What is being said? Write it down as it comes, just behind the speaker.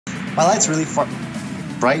My light's really far,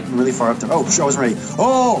 bright and really far up there. Oh, I wasn't ready.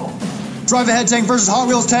 Oh! Drive ahead tank versus Hot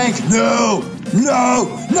Wheels tank! No!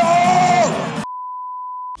 No! No!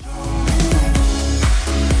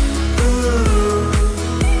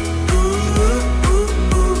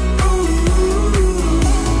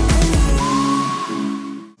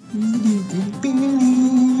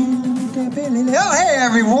 Oh, hey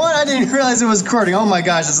everyone! I didn't realize it was recording. Oh my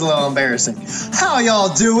gosh, it's a little embarrassing. How y'all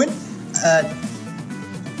doing?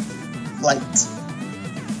 Light.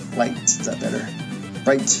 Is that better?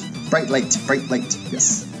 Bright light.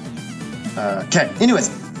 Yes. Okay. Anyways,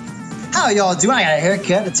 how y'all doing? I got a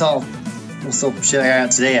haircut. It's all shit I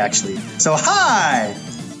got today, actually. So hi.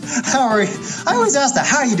 How are you? I always ask that.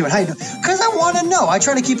 How are you doing? Because I want to know. I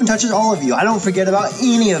try to keep in touch with all of you. I don't forget about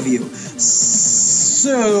any of you.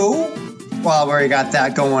 So, while we already got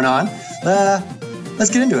that going on,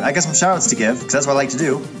 let's get into it. I got some shoutouts to give because that's what I like to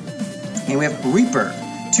do. And we have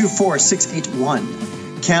Reaper24681.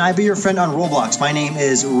 Can I be your friend on Roblox? My name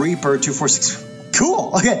is Reaper246.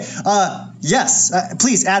 Cool. Okay. Yes.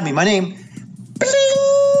 Please add me. My name.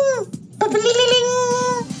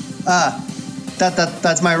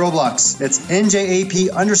 That's my Roblox. It's n.j.a.p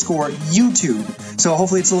 _YouTube. So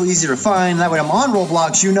hopefully it's a little easier to find. That way I'm on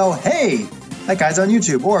Roblox, you know, hey, that guy's on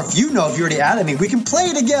YouTube. Or if you already added me, we can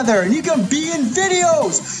play together and you can be in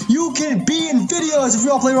videos. You can be in videos if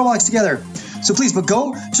we all play Roblox together. So please, but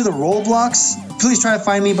go to the Roblox. Please try to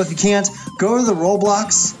find me, but if you can't, go to the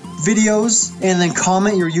Roblox videos and then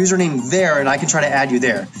comment your username there and I can try to add you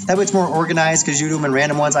there. That way it's more organized because you do them in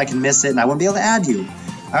random ones. I can miss it and I wouldn't be able to add you.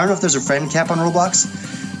 I don't know if there's a friend cap on Roblox,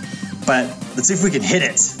 but let's see if we can hit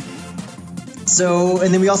it. So,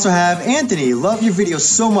 and then we also have Anthony. Love your videos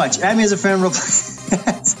so much. Add me as a friend on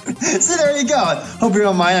Roblox. So there you go. Hope you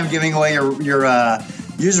don't mind I'm giving away your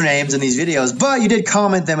usernames in these videos, but you did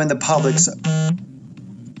comment them in the public. So I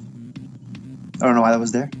don't know why that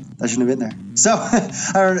was there. That shouldn't have been there. So,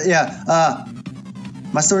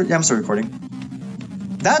 I'm still recording.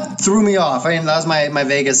 That threw me off. That was my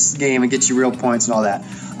Vegas game and get you real points and all that.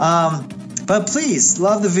 But please,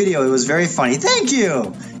 love the video. It was very funny. Thank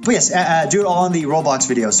you. But yes, do it all in the Roblox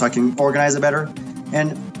video so I can organize it better.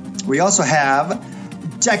 And we also have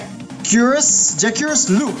Jacurus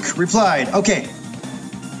Luke replied. Okay.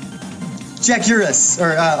 Jacurus,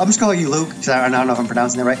 or I'm just calling you Luke because I don't know if I'm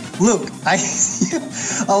pronouncing it right. Luke, a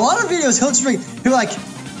lot of videos he'll be like,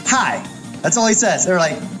 hi. That's all he says. They're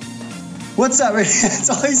like, what's up? That's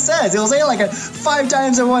all he says. He'll say it like 5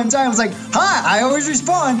 times at one time. It's like, hi, I always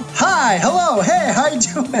respond. Hi, hello, hey, how you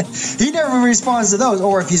doing? He never responds to those.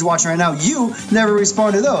 Or if he's watching right now, you never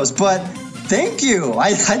respond to those. But thank you.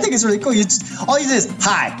 I think it's really cool. All you say is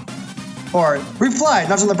hi. Or reply,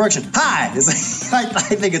 not in the direction. Hi. It's like,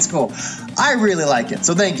 I think it's cool. I really like it.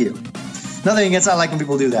 So thank you. Nothing against I like when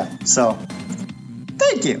people do that. So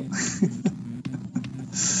thank you.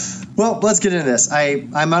 Well, let's get into this.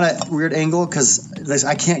 I'm on a weird angle because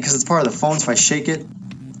I can't because it's part of the phone. So if I shake it,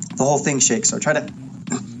 the whole thing shakes. So I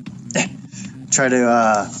try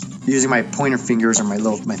to using my pointer fingers or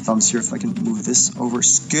my thumbs here. If I can move this over,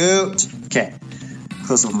 scoot. Okay,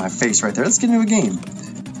 close up my face right there. Let's get into a game.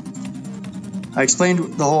 I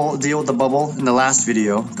explained the whole deal with the bubble in the last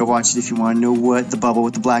video. Go watch it if you want to know what the bubble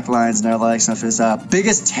with the black lines and all that stuff is.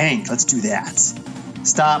 Biggest tank. Let's do that.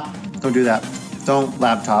 Stop. Don't do that. Don't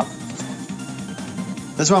laptop.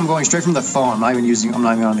 That's why I'm going straight from the phone. I'm not even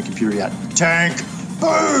on the computer yet. Tank!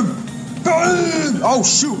 Boom! Boom! Oh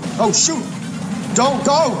shoot! Oh shoot! Don't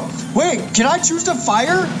go! Wait, can I choose to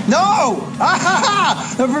fire? No! Ah ha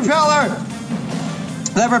ha! The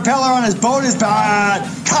propeller on his boat is bad!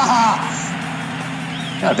 Ha ha!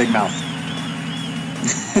 Got a big mouth.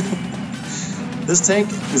 This tank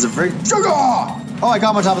is a very... Oh, I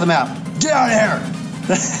got him on top of the map. Get out of here!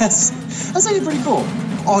 That's actually pretty cool.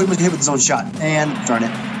 Oh, he was hit with his own shot. And darn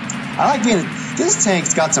it. I like being... This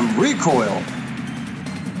tank's got some recoil.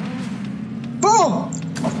 Boom!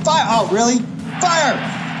 Fire! Oh, really? Fire!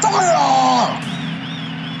 Fire!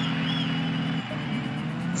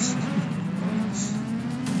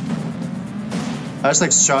 I just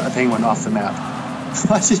like shot a penguin off the map.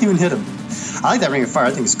 I didn't even hit him. I like that ring of fire.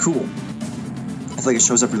 I think it's cool. I feel like it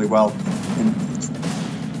shows up really well. And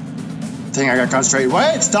dang, I gotta concentrate.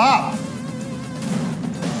 Wait, stop!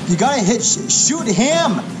 You gotta hit, shoot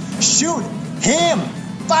him! Shoot him!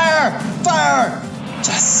 Fire! Fire!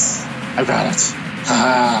 Yes! I got it.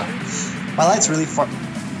 Ha! My light's really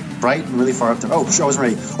bright and really far up there. Oh, I wasn't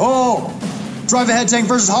ready. Oh! Drive ahead tank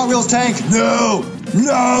versus Hot Wheels tank! No!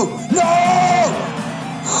 No! No!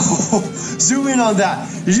 Zoom in on that.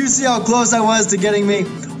 Did you see how close I was to getting me?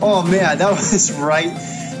 Oh man, that was right.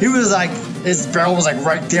 He was like His barrel was like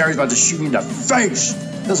right there. He's about to shoot me in the face.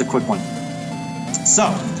 That was a quick one.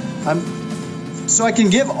 So, so I can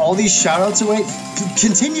give all these shout outs away.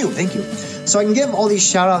 Continue. Thank you. So I can give all these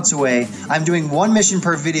shout outs away. I'm doing one mission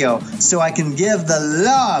per video so I can give the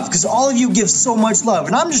love, because all of you give so much love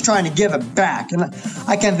and I'm just trying to give it back, and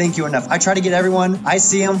I can't thank you enough. I try to get everyone. I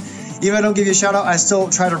see them. Even if I don't give you a shout out, I still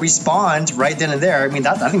try to respond right then and there. I mean,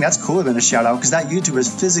 I think that's cooler than a shout out, because that YouTuber is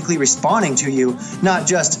physically responding to you, not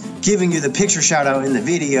just giving you the picture shout out in the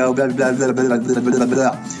video, blah, blah, blah, blah, blah, blah, blah,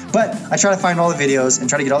 blah. But I try to find all the videos and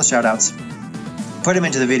try to get all the shout outs, put them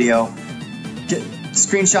into the video,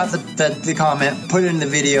 screenshot the comment, put it in the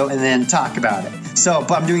video, and then talk about it. So,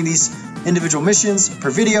 but I'm doing these individual missions per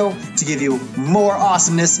video to give you more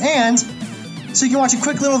awesomeness, and so you can watch a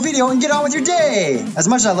quick little video and get on with your day. As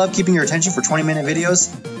much as I love keeping your attention for 20-minute videos,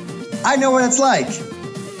 I know what it's like,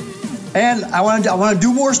 and I want to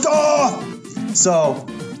do more stuff. So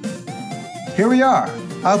here we are.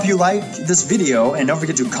 I hope you like this video, and don't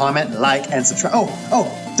forget to comment, like, and subscribe.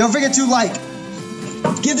 Oh, don't forget to like.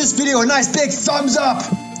 Give this video a nice big thumbs up.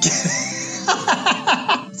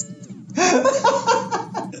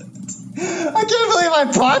 I can't believe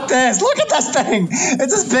I bought this. Look at this thing.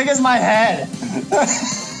 It's as big as my head.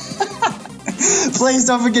 Please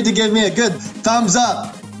don't forget to give me a good thumbs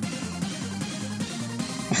up.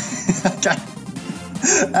 Okay.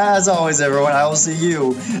 As always, everyone, I will see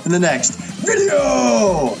you in the next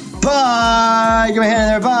video. Bye. Give me a hand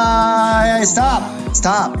there. Bye.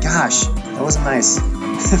 Stop. Gosh, that wasn't nice.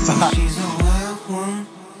 Bye.